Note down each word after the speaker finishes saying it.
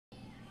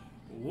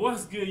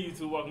What's good,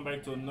 YouTube? Welcome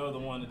back to another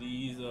one of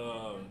these.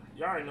 Y'all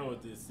already know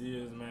what this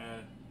is,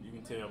 man. You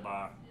can tell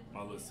by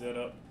my little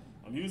setup.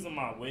 I'm using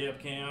my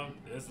webcam.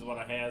 This is what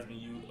I have been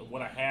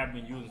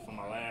using for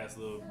my last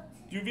little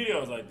few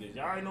videos like this.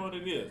 Y'all already know what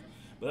it is.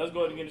 But let's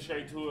go ahead and get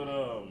straight to it.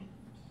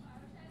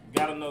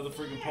 Got another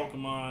freaking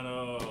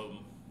Pokemon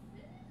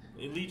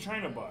Elite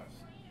Trainer box.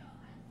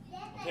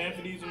 I'm paying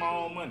for these with my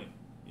own money.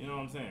 You know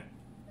what I'm saying?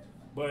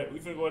 But we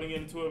finna go ahead and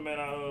get into it, man.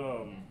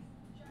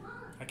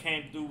 I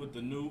came through with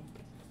the new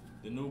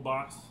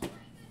box,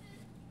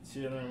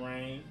 Chilling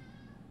Rain.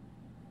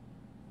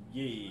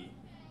 Yeah,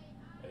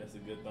 that's a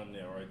good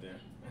thumbnail right there.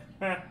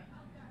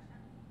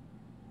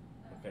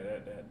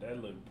 Okay,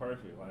 that looked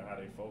perfect, like how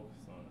they focus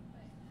on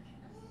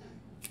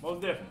it.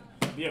 Most definitely.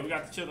 But yeah, we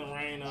got the Chilling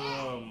Rain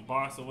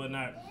box or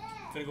whatnot.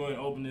 Finna go ahead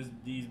and open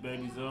these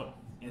babies up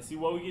and see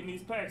what we get in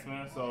these packs,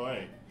 man. So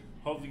hey,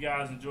 hope you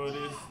guys enjoy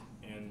this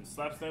and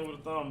slap stand with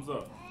a thumbs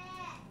up.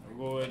 We'll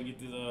go ahead and get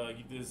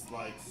this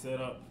like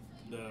set up,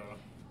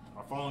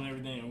 our phone and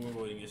everything, and we'll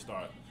go ahead and get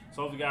started.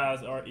 So if you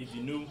guys are, if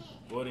you're new,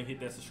 go ahead and hit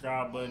that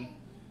subscribe button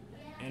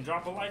and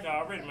drop a like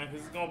already, man,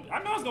 because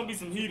I know it's gonna be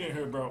some heat in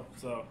here, bro.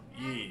 So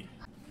yeah.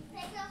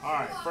 All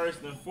right,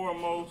 first and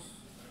foremost,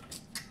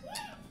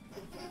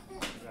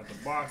 got the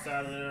box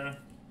out of there.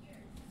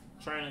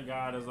 Training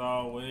guide as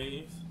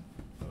always.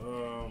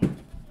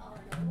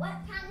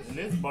 In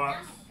this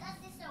box,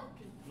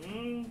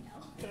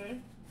 okay.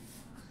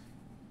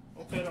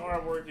 Okay, the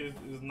artwork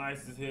is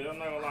nice as hell. I'm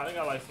not gonna lie, they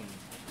got like some.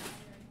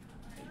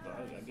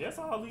 I guess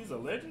all these are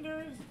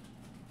legendaries.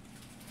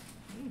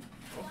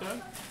 Okay.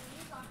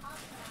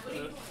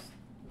 Hold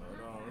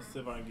on, let's see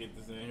if I can get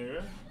this in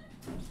here.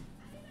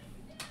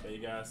 Okay,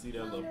 you guys see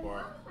that little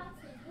part.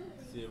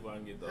 See if I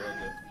can get the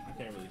other. I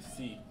can't really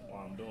see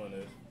while I'm doing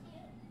this.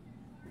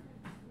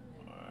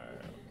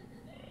 Alright.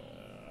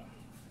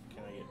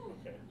 Can I get.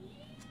 Okay.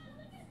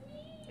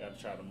 Gotta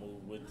try to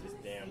move with this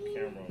damn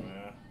camera,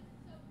 man.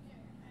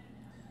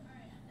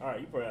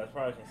 Alright, you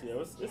probably can see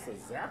it. It's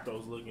a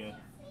Zapdos looking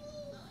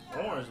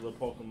orange little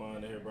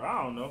Pokemon in here, bro.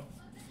 I don't know.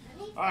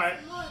 Alright,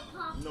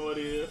 you know what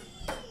it is.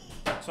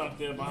 Chunk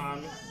there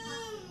behind me.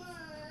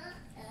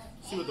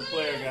 See what the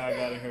player guy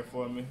got in here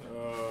for me.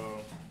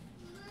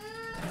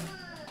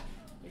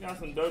 They got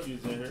some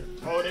W's in here.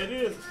 Oh,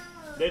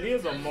 that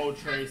is a Mo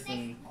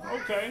Tracing.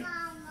 Okay.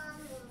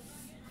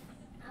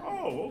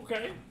 Oh,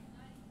 okay.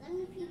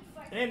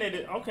 And that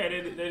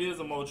is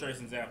a Mo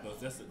Tracing Zapdos.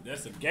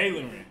 That's a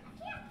Galen.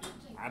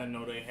 I didn't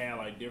know they had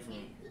like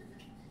different.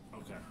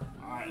 Okay.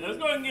 Alright, let's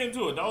go ahead and get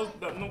into it.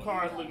 Them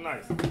cards look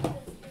nice.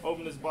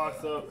 Open this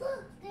box up.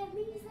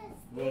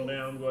 Going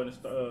down. I'm going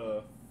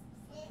to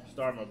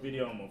start my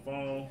video on my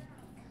phone.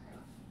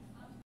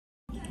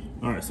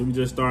 Alright, so we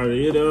just started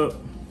it up.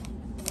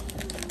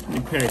 How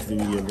many packs did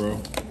we get, bro?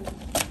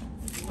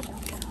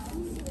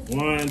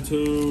 1,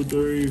 2,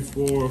 3,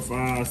 4,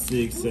 5,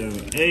 6,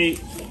 7,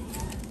 8.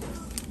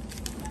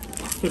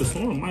 Could have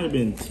sworn it might have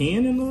been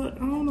 10 in the. I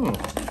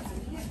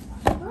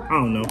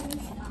don't know.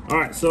 All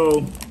right,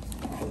 so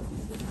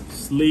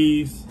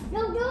sleeves.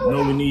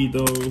 No, we need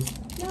those.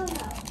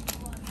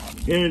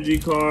 Energy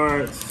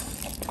cards.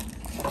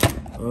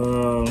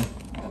 I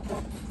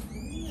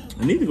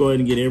need to go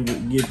ahead and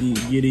get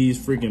these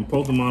freaking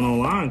Pokemon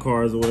Online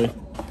cards away,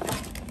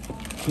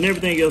 and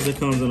everything else that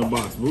comes in the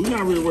box. But we're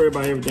not really worried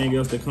about everything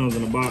else that comes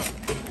in the box.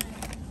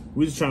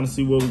 We're just trying to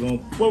see what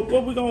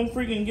we're gonna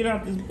freaking get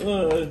out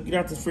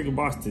this freaking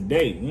box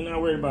today. We're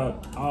not worried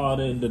about all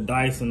the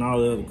dice and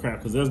all the other crap,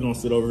 because that's gonna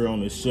sit over here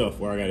on this shelf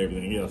where I got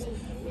everything else.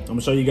 I'm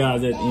gonna show you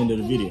guys at the end of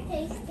the video.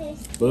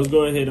 So let's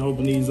go ahead and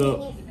open these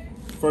up.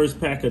 First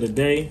pack of the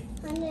day.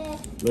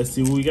 Let's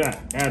see what we got.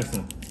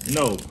 Addison,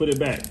 no, put it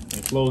back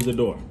and close the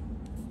door.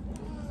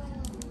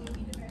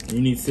 You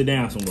need to sit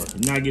down somewhere.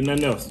 You're not getting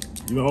nothing else.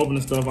 You're gonna open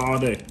the stuff all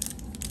day.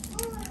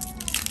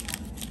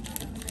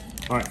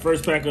 All right,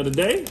 first pack of the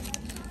day.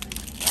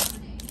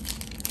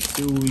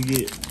 See what we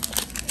get.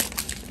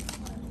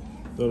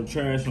 Throw the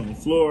trash on the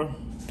floor.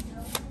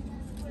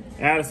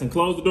 Addison,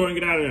 close the door and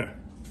get out of there.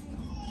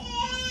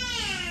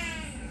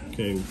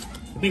 Okay,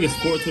 I think it's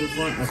 4 to the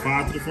front or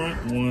 5 to the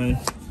front. 1,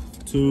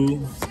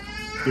 2,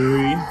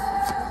 3,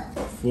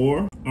 4.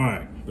 All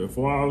right,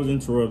 before I was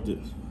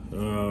interrupted,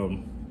 I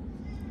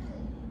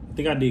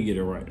think I did get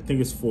it right. I think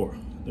it's 4.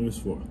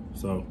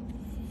 So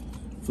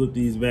flip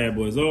these bad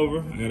boys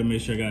over. I gotta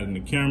make sure I got it in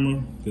the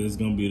camera, because it's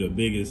gonna be the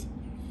biggest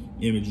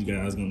image you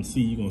guys gonna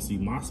see. You're gonna see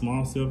my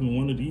small self in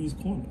one of these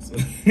corners.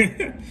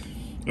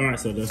 All right,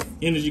 so the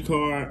energy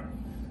card,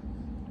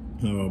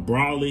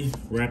 Brawly,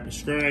 Rapid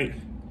Strike,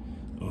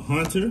 a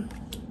Hunter,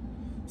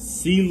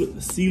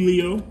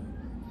 Celio,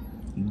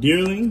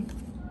 Deerling.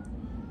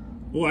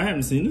 Oh, I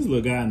haven't seen this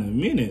little guy in a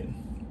minute.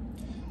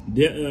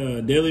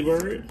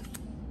 Delibird,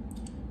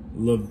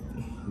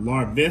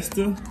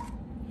 Larvesta,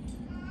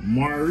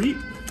 Mareep,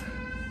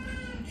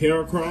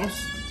 Heracross.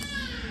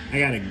 I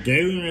got a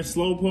Galen and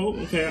Slowpoke.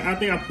 Okay, I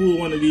think I pulled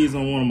one of these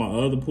on one of my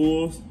other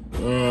pulls.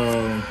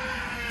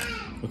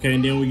 Okay,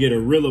 and then we get a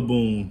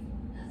Rillaboom.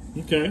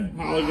 Okay,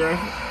 holographic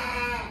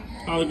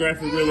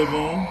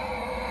Rillaboom.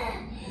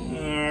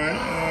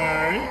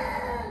 Alright.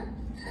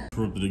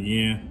 Flip it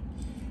again.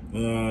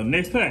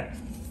 Next pack.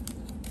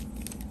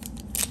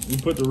 We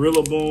put the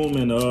Rillaboom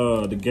and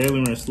the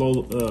Galarian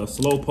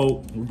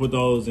Slowpoke. We put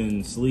those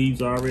in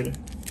sleeves already.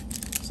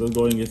 So let's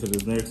go ahead and get to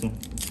this next one.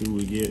 See what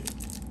we get.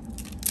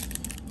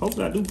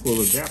 Hopefully I do pull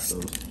a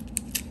Zapdos.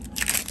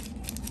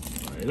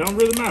 It don't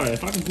really matter.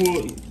 If I can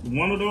pull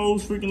one of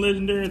those freaking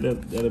legendary,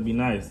 that'll be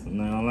nice. I'm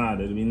not gonna lie,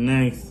 that'll be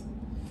nice.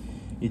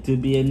 It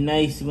would be a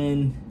nice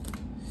one.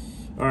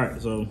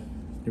 Alright, so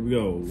here we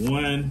go.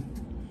 1,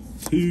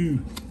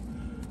 2,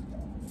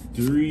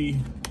 3,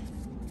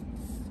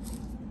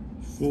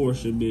 4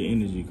 should be an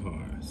energy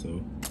card.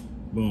 So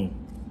boom.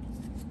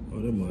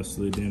 Oh, that must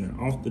slid in there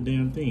off the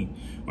damn thing.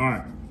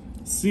 Alright.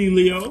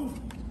 Celio.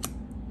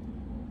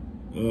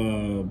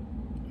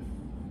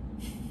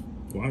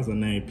 Why is her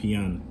name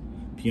Piana?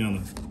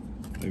 Piana,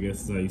 I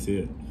guess is how you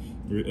say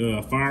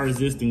it. Fire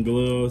resistant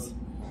gloves.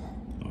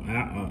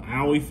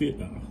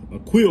 A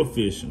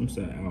quillfish. I'm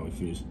sorry,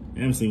 owlfish. I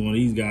haven't seen one of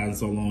these guys in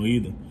so long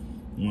either.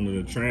 One of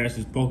the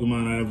trashiest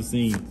Pokemon I ever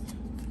seen.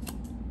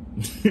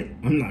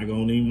 I'm not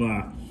gonna even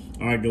lie.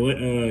 All right,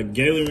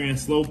 Galarian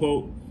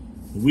Slowpoke,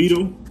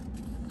 Weedle.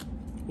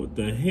 What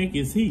the heck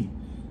is he?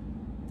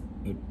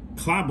 A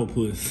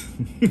Clobbopus.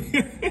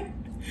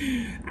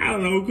 I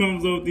don't know who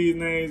comes up with these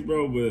names,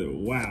 bro, but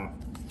wow.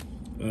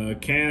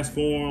 Cast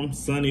form,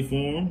 Sunny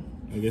form.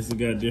 I guess he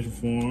got different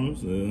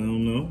forms. I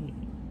don't know.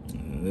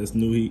 That's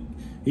new.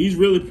 He's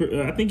really.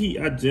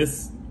 I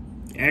just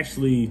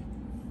actually.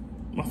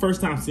 My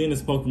first time seeing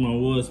this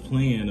Pokemon was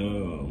playing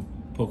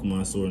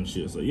Pokemon Sword and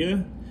shit. So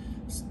yeah,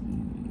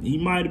 he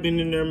might have been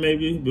in there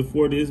maybe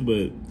before this,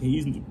 but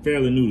he's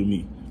fairly new to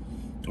me.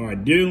 All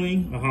right,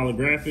 Deerling, a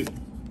holographic.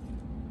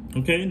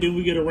 Okay, then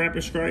we get a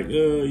Rapid Strike,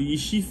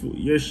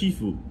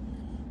 Urshifu.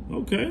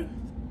 Okay,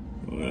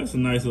 well, that's a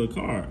nice little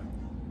card.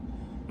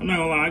 I'm not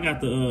gonna lie, I got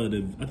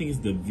the I think it's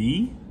the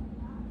V.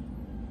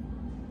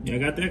 Yeah, I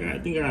got that. I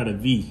think I got a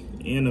V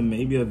and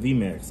maybe a V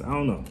Max. I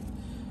don't know.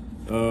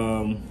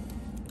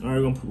 All right,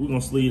 we're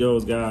gonna sleeve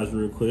those guys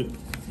real quick.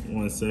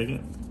 1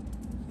 second.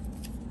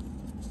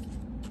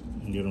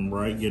 Get them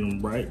right, get them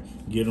right,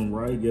 get them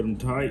right, get them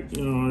tight.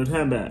 You know what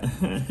I'm talking about?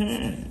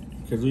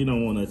 Because we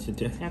don't want that shit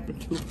to happen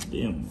to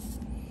them.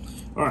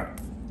 All right,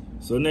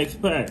 so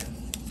next pack.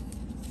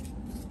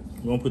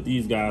 We're gonna put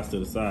these guys to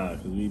the side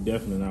because we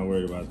definitely not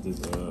worried about this.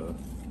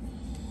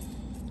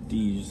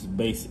 These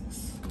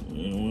basics.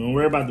 You know, we don't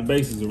worry about the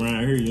basics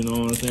around here. You know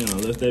what I'm saying?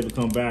 Unless they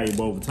become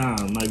valuable over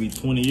time, might be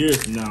 20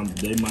 years from now,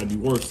 they might be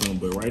worth something.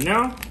 But right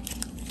now,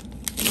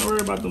 I'm not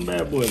worried about them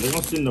bad boys. They're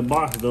gonna sit in the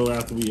box though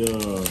after we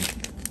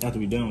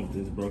done with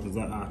this, bro. Because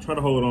I try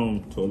to hold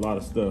on to a lot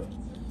of stuff.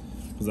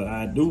 Because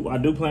I do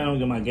plan on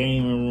getting my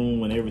gaming room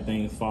when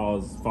everything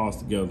falls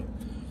together.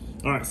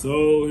 All right,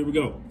 so here we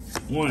go.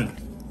 1,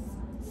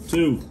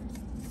 2,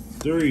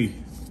 3,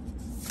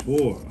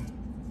 4.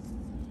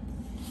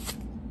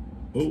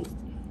 Oh,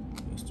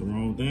 that's the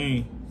wrong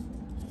thing.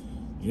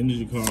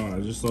 Energy card. I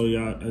just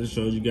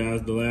showed you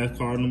guys the last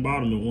card on the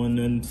bottom. It wasn't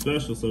nothing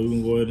special, so we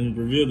can go ahead and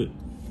reveal it.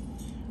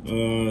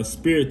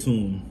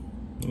 Spiritomb.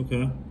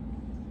 Okay.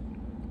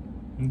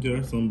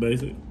 Okay, something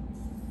basic.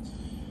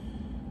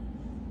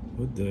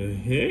 What the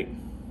heck?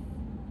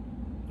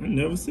 I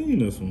never seen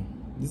this one.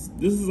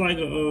 This is like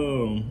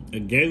a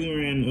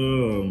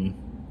Galarian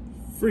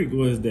freak.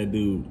 What is that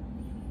dude?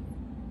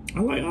 I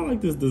like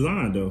this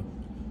design though.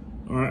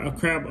 All right, a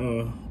crab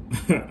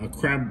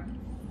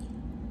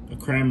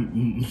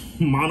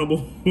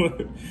monable.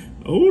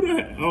 Who the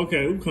heck?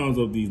 Okay, who comes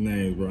up with these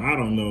names, bro? I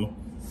don't know.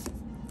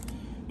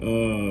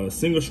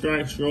 Single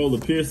strike, Stroll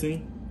of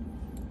Piercing,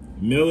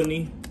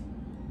 Melanie,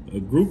 a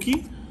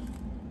Grookey,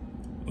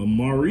 a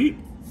Mareep.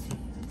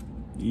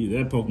 Yeah,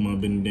 that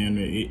Pokemon been down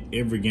there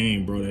every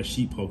game, bro. That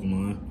sheep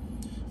Pokemon.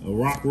 A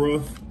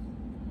Rockruff,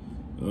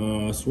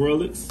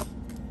 Swirlix.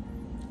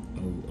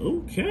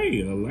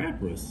 Okay, a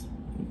Lapras.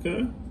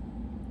 Okay.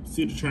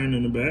 See the trainer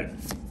in the back.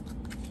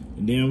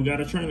 And then we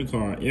got a trainer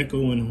card,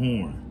 Echo and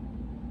Horn.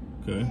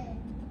 Okay.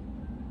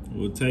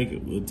 We'll take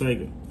it. We'll take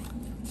it.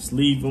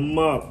 Sleeve them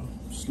up.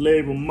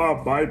 Sleeve them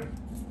up, baby.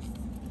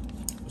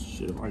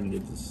 Shit, if I can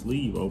get the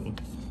sleeve open.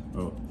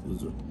 Oh,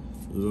 is it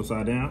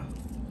upside down?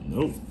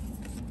 Nope.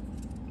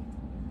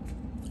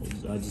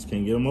 I just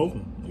can't get them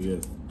open, I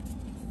guess.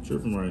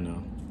 Tripping right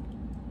now.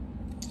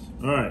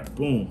 All right,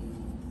 boom.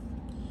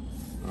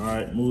 All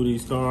right, move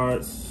these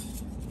cards.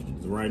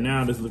 Right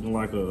now, this is looking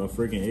like a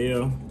freaking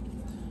L.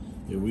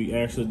 If we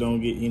actually don't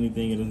get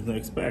anything in this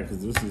next pack,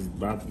 because this is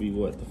about to be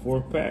what, the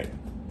 4th pack?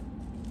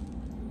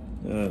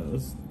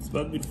 It's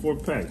about to be the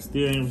 4th pack.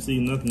 Still ain't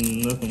received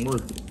nothing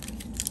worth it.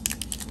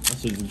 I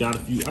should just got a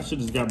few. I should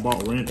just got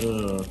bought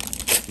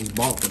just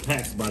bought the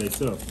packs by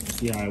themselves and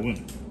see how it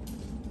went.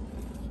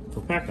 For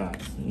pack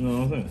eyes, you know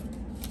what I'm saying?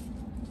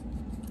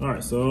 All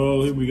right,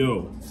 so here we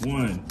go.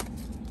 1,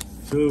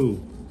 2,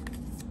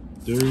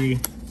 3,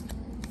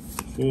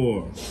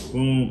 4.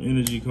 Boom,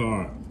 energy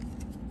card.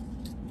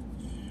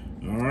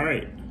 All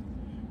right,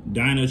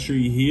 Dino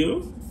Tree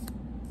Hill,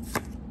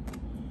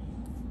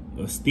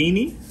 a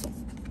Steenie,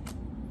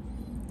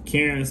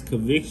 Karen's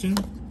Conviction,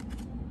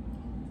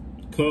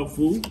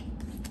 Cubfu,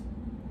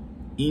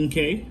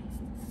 Inkay,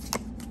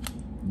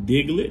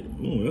 Diglett.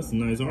 Oh, that's a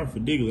nice art for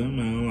Diglett. I'm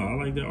not gonna lie, I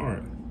like that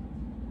art.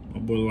 My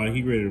boy like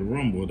he ready to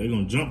rumble. They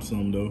gonna jump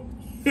some though.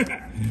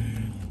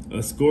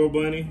 A Score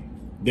Bunny.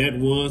 That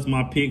was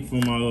my pick for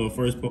my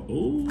first.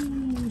 Oh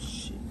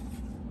shit!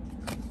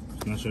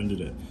 Not trying to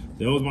do that.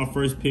 That was my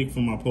first pick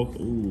for my poke.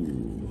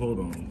 Ooh, hold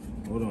on.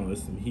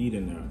 There's some heat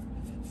in there.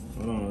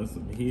 There's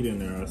some heat in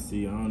there. I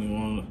see. I don't even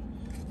want to.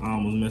 I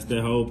almost messed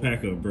that whole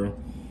pack up, bro.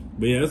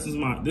 But yeah, this is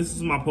my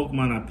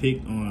Pokemon I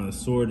picked on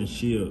Sword and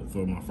Shield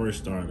for my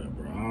first startup,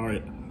 bro.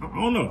 Alright, I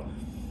don't know.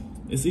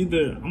 It's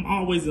either I'm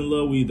always in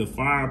love with either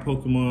fire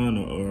Pokemon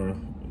or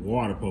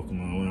water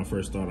Pokemon when I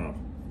first start off.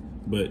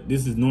 But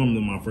this is normally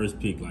my first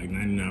pick, like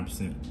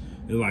 99%.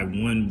 It's like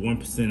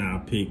 1% I'll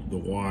pick the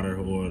water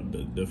or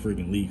the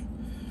freaking leaf.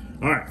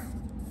 Alright.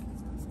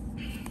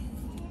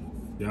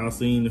 Y'all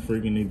seen the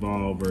freaking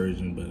evolved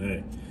version, but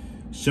hey.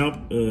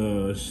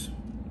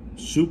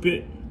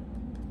 Shoopit.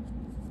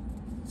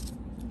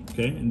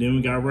 Okay, and then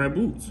we got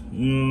Raboots.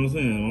 You know what I'm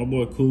saying? My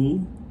boy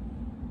Cool.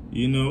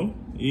 You know?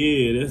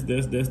 Yeah,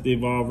 that's the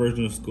evolved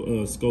version of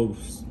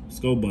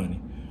Skull Bunny.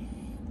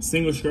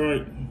 Single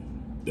Strike.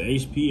 The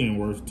HP ain't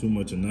worth too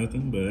much of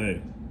nothing, but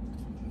hey.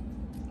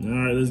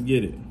 Alright, let's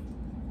get it.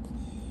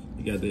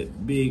 You got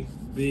that big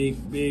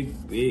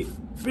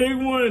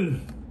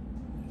one.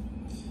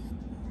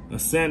 A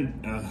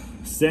Sandaconda.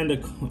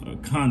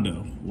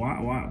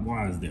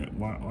 Why is that?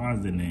 Why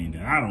is the name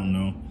that? I don't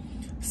know.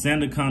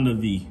 Sandaconda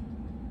V.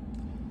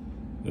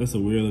 That's a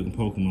weird looking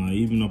Pokemon.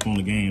 Even up on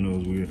the game, that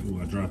was weird.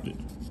 Ooh, I dropped it.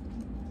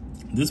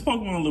 This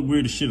Pokemon look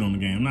weird as shit on the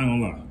game. I'm not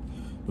gonna lie.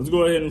 Let's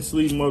go ahead and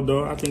sleeve him up,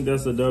 though. I think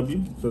that's a W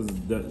because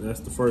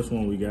that's the first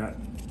one we got.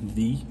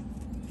 V.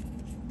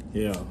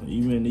 Yeah,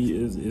 even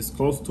it's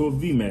close to a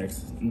V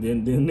max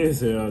than this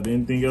than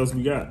anything else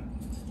we got.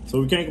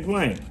 So we can't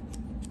complain.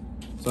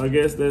 So I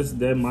guess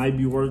that might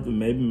be worth it.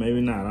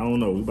 Maybe not. I don't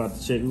know. We about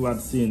to check. We about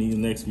to see in these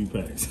next few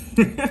packs.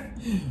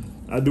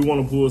 I do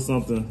want to pull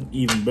something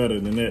even better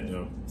than that,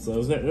 though. So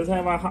let's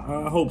have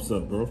our hopes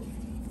up, bro.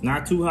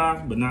 Not too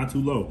high, but not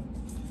too low.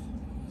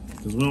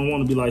 Because we don't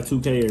want to be like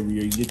 2K every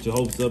year. You get your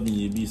hopes up and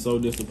you be so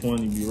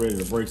disappointed you be ready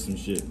to break some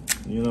shit.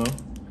 You know?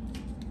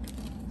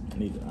 I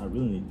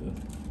really need to.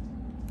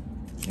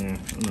 Yeah,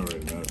 I'm not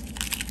ready about it.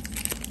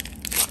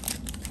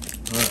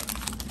 Alright.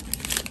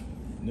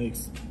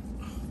 Next.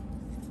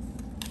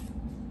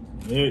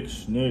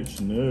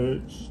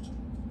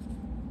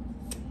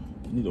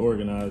 Need to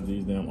organize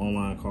these damn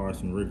online cards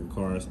from regular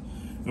cards.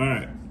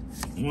 Alright.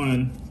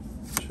 1,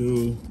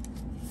 2,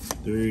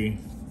 3,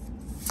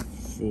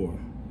 4.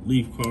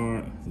 Leaf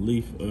card,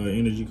 leaf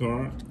energy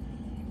card.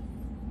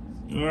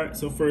 Alright,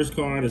 so first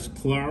card is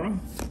Clara,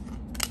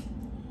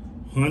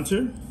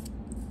 Hunter,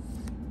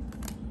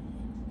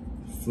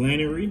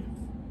 Flannery,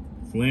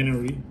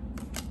 Venipede,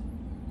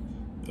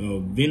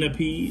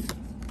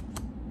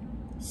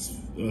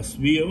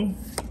 Spiel,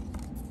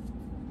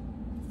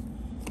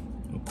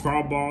 a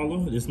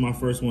Crawballer. This is my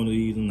first one of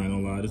these. I'm not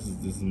gonna lie. This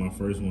is my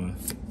first one.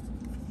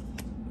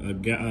 A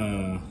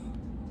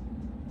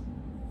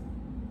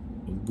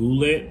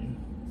Goulet,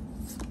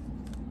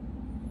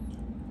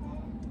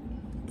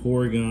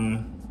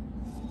 Porygon,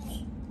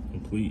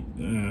 complete.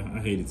 I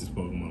hated this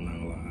Pokemon. I'm not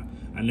gonna lie.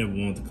 I never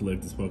wanted to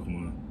collect this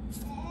Pokemon.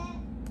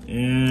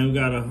 And we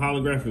got a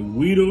holographic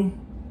Weedle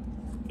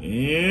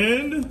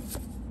and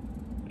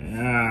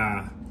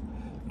a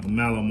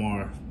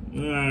Malamar.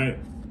 Alright.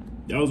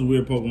 That was a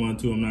weird Pokemon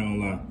too, I'm not gonna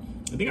lie.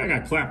 I think I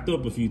got clapped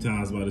up a few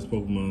times by this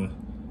Pokemon,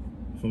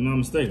 if I'm not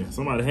mistaken.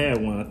 Somebody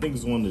had one. I think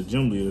it's one of the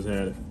gym leaders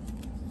had it.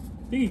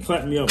 I think he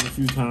clapped me up a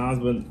few times,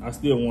 but I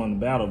still won the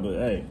battle, but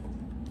hey.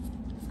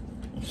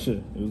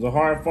 Shit, it was a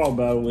hard fought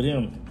battle with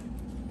him.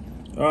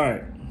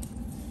 Alright.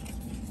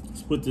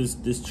 Let's put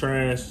this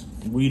trash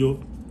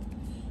Weedle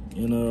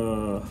in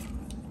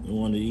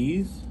one of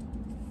these.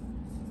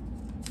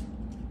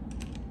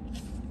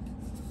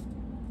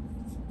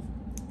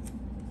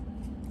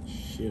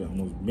 Shit, I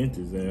almost bent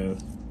his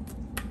ass.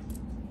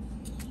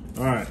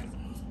 Alright.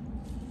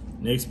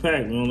 Next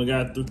pack. We only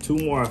got 2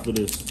 more after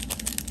this.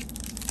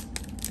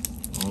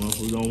 I don't know if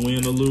we're gonna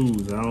win or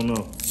lose. I don't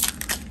know.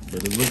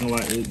 But it's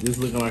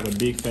looking like a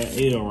big fat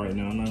L right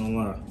now, I'm not gonna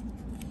lie.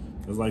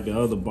 It's like the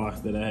other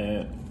box that I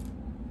had.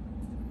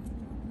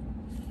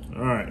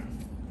 Alright.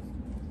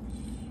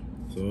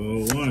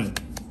 So 1,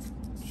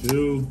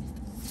 2,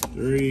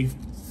 3,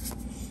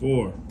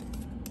 4.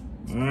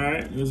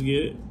 Alright, let's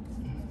get it.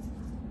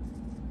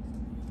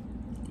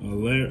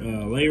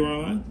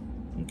 Leiron.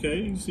 Okay,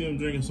 you can see him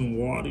drinking some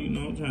water, you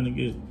know, trying to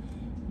get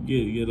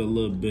a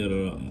little bit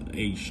of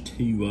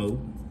H2O.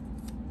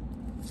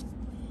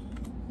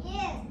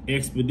 Yeah.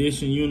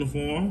 Expedition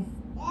uniform.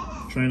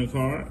 Yeah. Trainer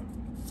card.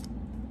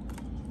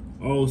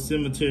 Old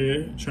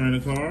Cemetery trainer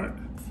card.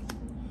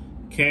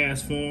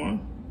 Cast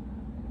form.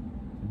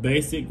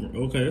 Basic.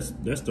 Okay,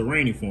 that's the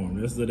rainy form.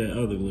 That's that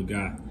other little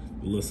guy,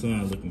 the little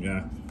sun looking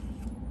guy.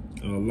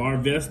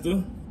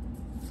 Larvesta.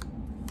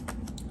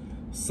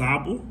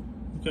 Sobble.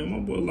 Okay, my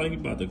boy like he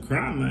about to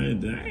cry, man.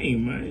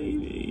 Dang,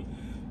 man.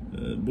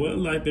 Boy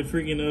like the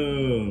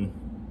freaking,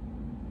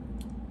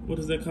 what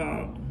is that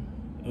called?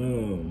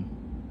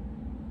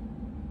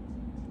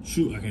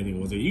 Shoot, I can't think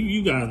of what it is.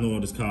 You guys know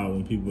what it's called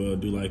when people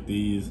do like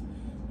these,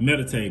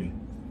 meditating.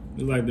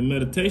 It's like the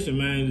meditation,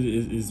 man,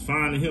 is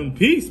finding him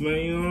peace, man.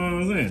 You know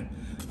what I'm saying?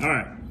 All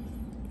right.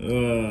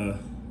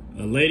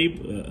 A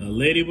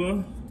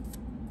ladybug.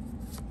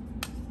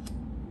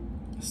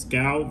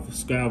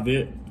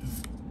 Scalvet.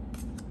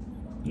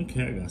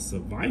 Okay, I got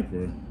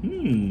Survivor.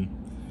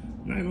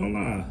 Not gonna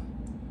lie.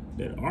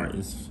 That art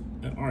is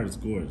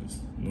gorgeous.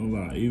 No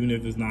lie. Even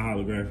if it's not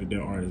holographic,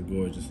 that art is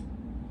gorgeous.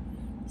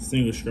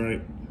 Single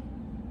stripe.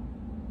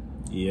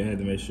 Yeah, I had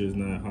to make sure it's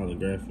not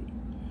holographic.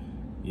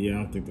 Yeah, I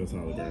don't think that's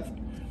holographic.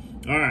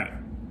 All right.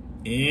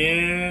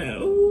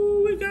 And,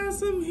 ooh, we got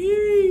some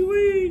heat.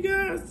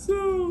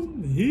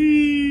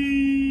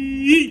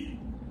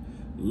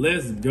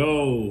 Let's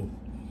go.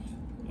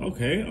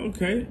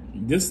 Okay.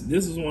 This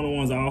is one of the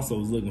ones I also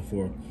was looking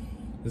for.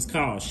 It's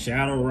called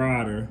Shadow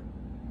Rider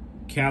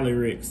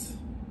Calyrex.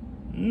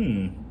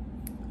 I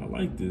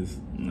like this.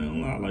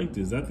 No, I like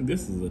this. I think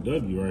this is a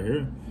W right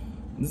here.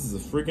 This is a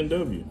freaking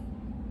W.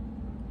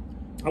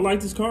 I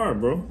like this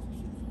card, bro.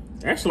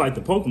 I actually like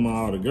the Pokemon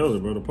all together,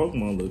 bro. The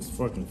Pokemon looks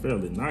fucking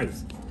fairly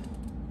nice.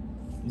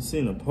 You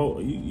seen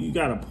you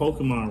got a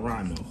Pokemon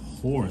riding a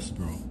horse,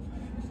 bro.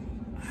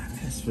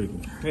 That's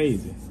freaking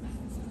crazy.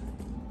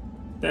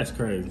 That's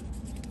crazy.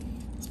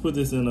 Let's put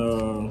this in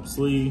a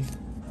sleeve.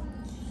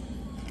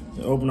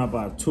 And open up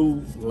our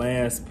 2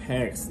 last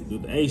packs. The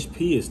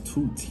HP is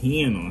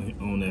 210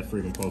 on that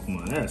freaking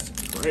Pokemon. That's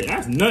great.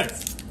 That's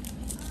nuts.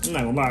 I'm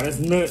not gonna lie, that's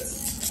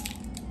nuts.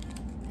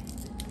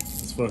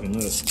 It's fucking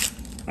nuts.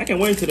 I can't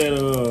wait till that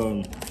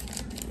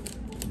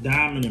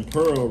Diamond and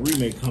Pearl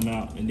remake come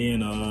out, and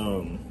then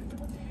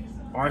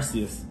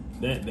Arceus.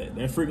 That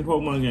freaking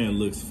Pokemon game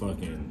looks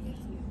fucking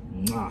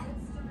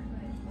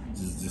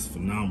just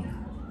phenomenal.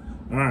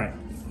 All right,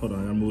 hold on,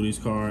 I gotta move these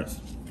cards.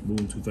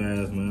 Moving too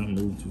fast, man.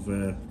 Moving too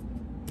fast.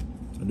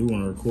 I do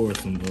want to record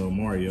some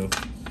Mario,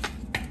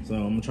 so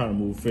I'm gonna try to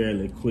move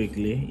fairly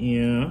quickly.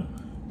 Yeah,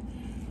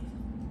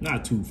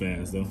 not too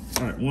fast though.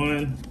 All right,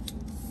 1,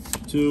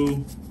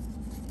 2,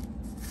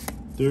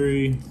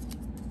 3,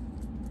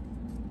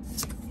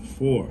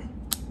 4.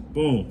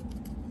 Boom.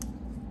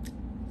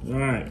 All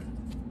right.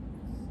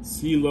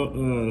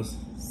 Celio.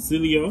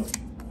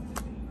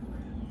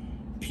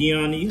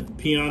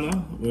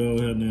 Piana. Well,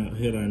 what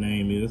her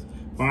name is.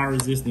 Fire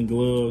resistant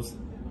gloves.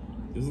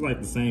 This is like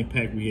the same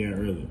pack we had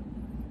earlier.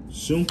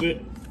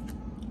 Shumpet.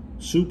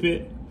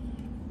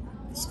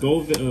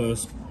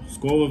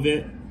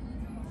 Scovavet.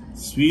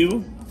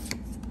 Spiel.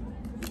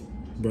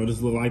 Bro, this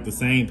look like the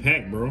same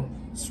pack, bro.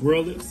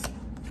 Swirlix.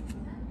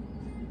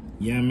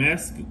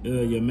 Yamask.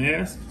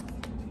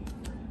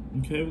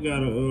 Okay, we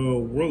got a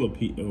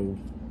Whirlipede.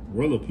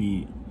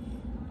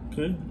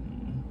 Okay.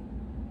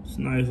 It's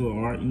a nice little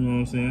art, you know what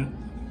I'm saying?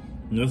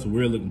 And that's a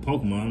weird looking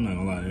Pokemon, I'm not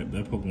gonna lie.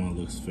 That Pokemon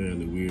looks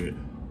fairly weird.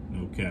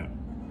 No cap.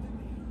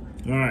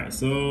 Alright,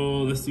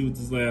 so let's see what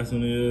this last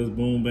one is.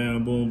 Boom,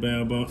 bam, boom,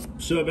 bam, boom.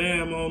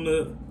 Shabam on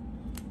the.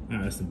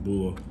 Ah, that's a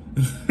bull.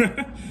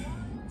 A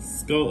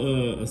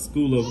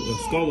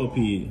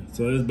Scolopede.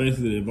 So that's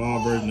basically the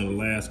evolved version of the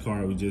last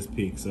card we just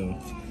picked. So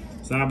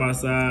side by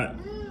side,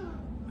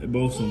 they're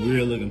both some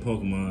weird looking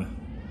Pokemon.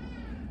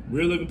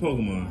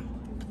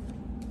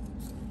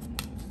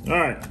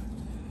 Alright.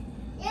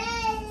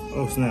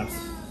 Oh snaps.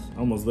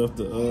 Almost left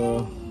the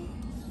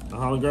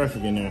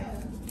holographic in there.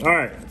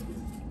 Alright.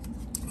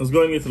 Let's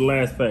go and get to the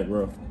last pack,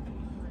 bro.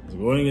 This is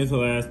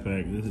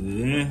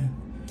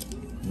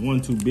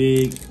one too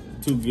big,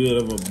 too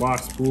good of a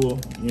box pull.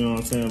 You know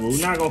what I'm saying? But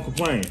we're not gonna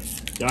complain.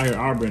 Y'all hear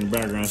Aubrey in the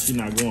background. She's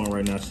not going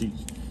right now. She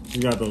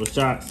got those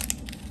shots.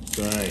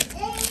 So hey.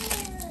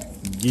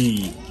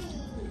 Gee.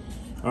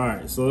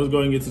 Alright, so let's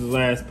go and get to the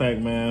last pack,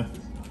 man.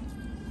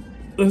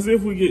 Let's see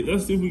if we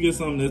get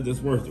something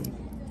that's worth it.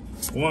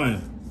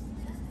 1,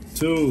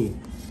 2,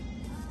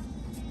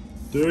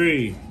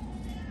 3,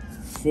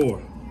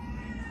 4.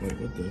 Wait,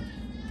 what the?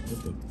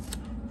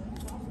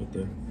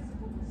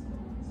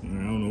 I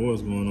don't know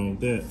what's going on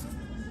with that.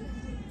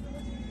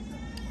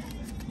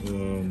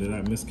 Did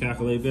I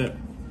miscalculate that?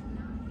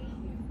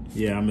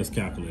 Yeah, I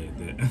miscalculated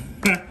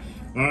that.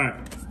 All right,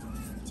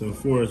 so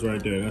 4 is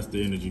right there. That's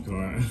the energy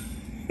card.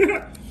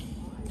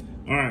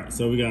 All right,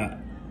 so we got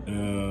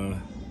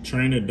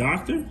Trainer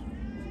Doctor.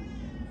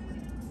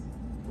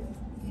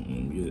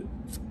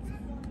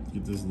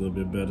 Get this a little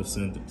bit better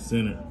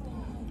centered.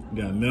 We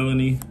got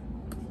Melanie,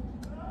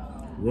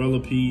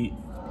 Whirlipede,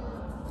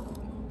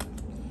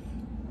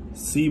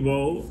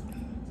 Seabold,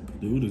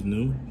 dude is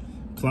new,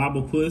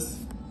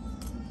 Clobbopus,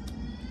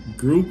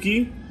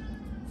 Grookey,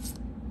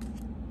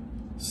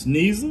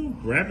 Sneasel,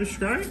 Rapid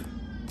Strike,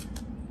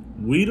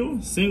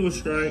 Weedle, Single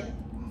Strike.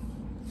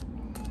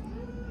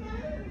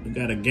 We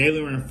got a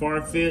Galar and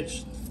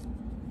Farfetch'd.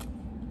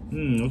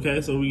 Okay,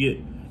 so we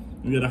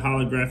get a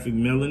holographic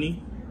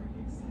Melanie.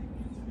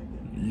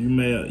 You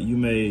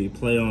may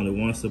play only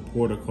one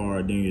supporter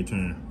card during your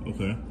turn.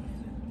 Okay.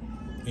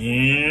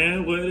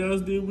 And what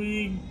else did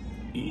we?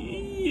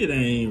 It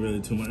ain't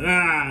really too much.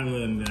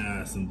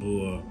 Some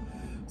bull.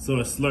 So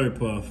a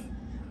Slurpuff.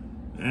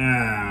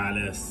 That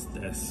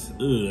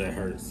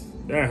hurts.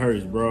 That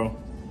hurts, bro.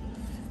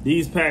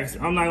 These packs,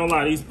 I'm not gonna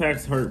lie, these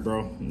packs hurt,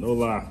 bro. No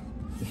lie.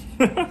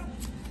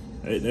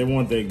 they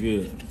weren't that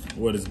good.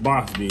 What this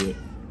box did.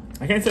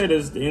 I can't say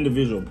that's the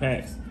individual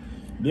packs.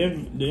 The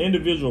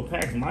individual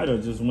packs might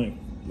have just went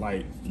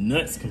like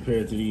nuts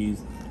compared to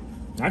these.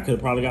 I could have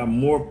probably got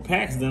more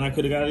packs than I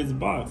could have got in this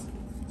box.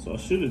 So I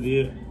should have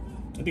did.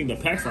 I think the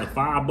packs like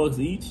 $5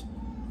 each.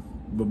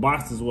 The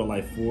box is what,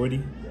 like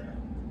 40?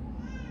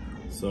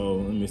 So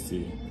let me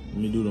see. Let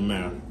me do the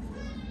math.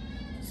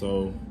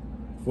 So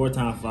 4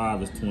 times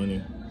 5 is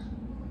 20.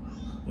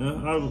 I'd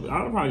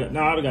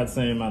have got the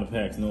same amount of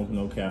packs.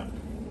 No cap.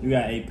 You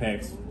got 8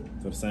 packs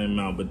for the same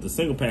amount, but the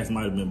single packs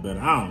might have been better.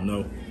 I don't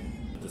know.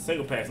 The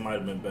single packs might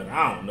have been better.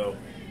 I don't know.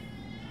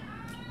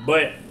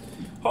 But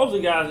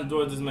hopefully, you guys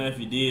enjoyed this, man. If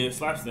you did,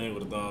 slap this thing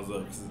with a thumbs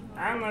up. Cause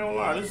I'm not gonna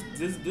lie,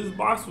 this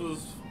box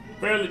was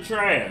fairly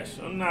trash.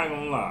 I'm not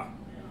gonna lie.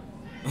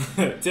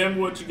 Tell me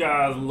what you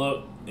guys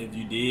look if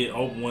you did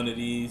open one of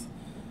these.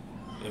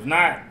 If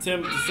not, tell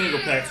me the single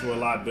packs were a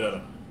lot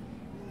better.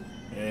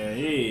 And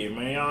yeah,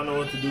 man, y'all know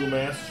what to do,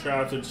 man.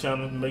 Subscribe to the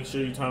channel. Make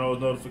sure you turn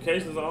those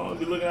notifications on.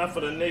 Be looking out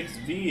for the next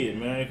vid,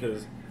 man,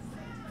 cause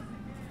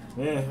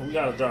man, we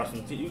gotta drop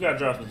some. You gotta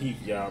drop some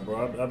heat, y'all,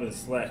 bro. I've been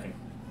slacking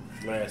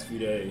the last few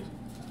days,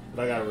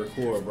 but I gotta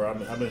record, bro.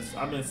 I've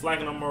been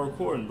slacking on my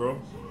recording,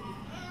 bro.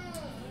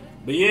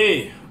 But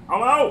yeah,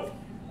 I'm out.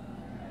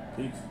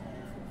 Peace.